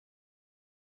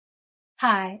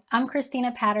Hi, I'm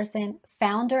Christina Patterson,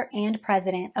 founder and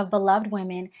president of Beloved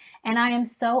Women, and I am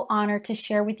so honored to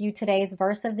share with you today's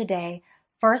verse of the day,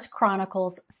 1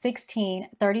 Chronicles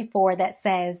 16:34, that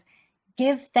says,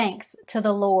 "Give thanks to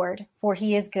the Lord, for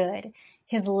he is good.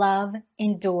 His love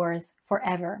endures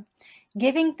forever."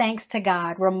 Giving thanks to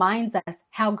God reminds us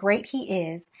how great he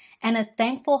is, and a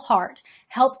thankful heart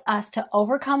helps us to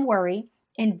overcome worry,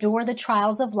 endure the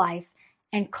trials of life,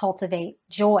 and cultivate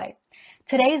joy.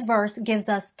 Today's verse gives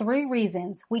us 3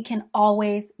 reasons we can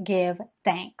always give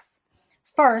thanks.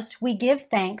 First, we give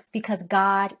thanks because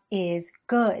God is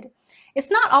good. It's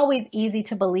not always easy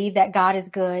to believe that God is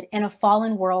good in a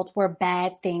fallen world where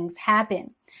bad things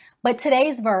happen. But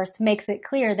today's verse makes it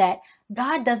clear that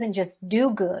God doesn't just do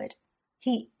good,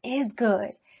 he is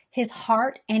good. His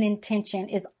heart and intention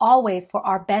is always for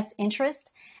our best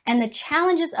interest, and the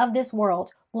challenges of this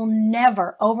world will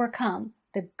never overcome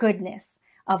the goodness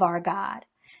of our God.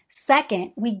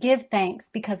 Second, we give thanks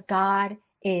because God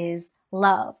is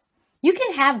love. You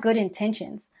can have good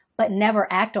intentions, but never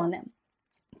act on them.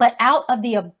 But out of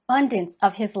the abundance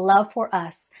of his love for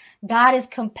us, God is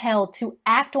compelled to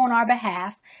act on our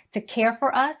behalf, to care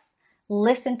for us,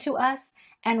 listen to us,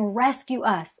 and rescue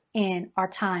us in our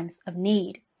times of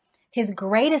need. His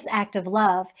greatest act of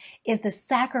love is the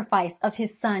sacrifice of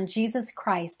his son, Jesus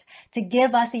Christ, to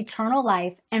give us eternal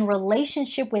life and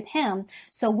relationship with him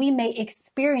so we may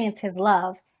experience his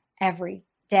love every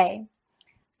day.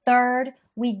 Third,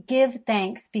 we give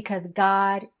thanks because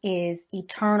God is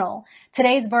eternal.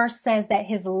 Today's verse says that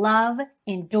his love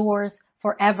endures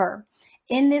forever.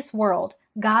 In this world,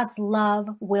 God's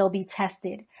love will be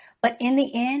tested, but in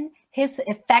the end, his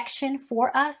affection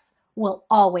for us will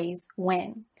always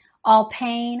win. All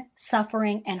pain,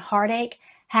 suffering, and heartache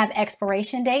have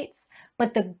expiration dates,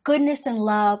 but the goodness and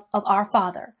love of our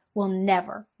Father will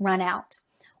never run out.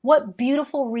 What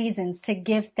beautiful reasons to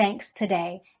give thanks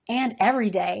today and every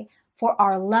day for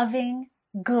our loving,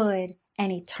 good,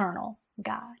 and eternal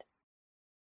God.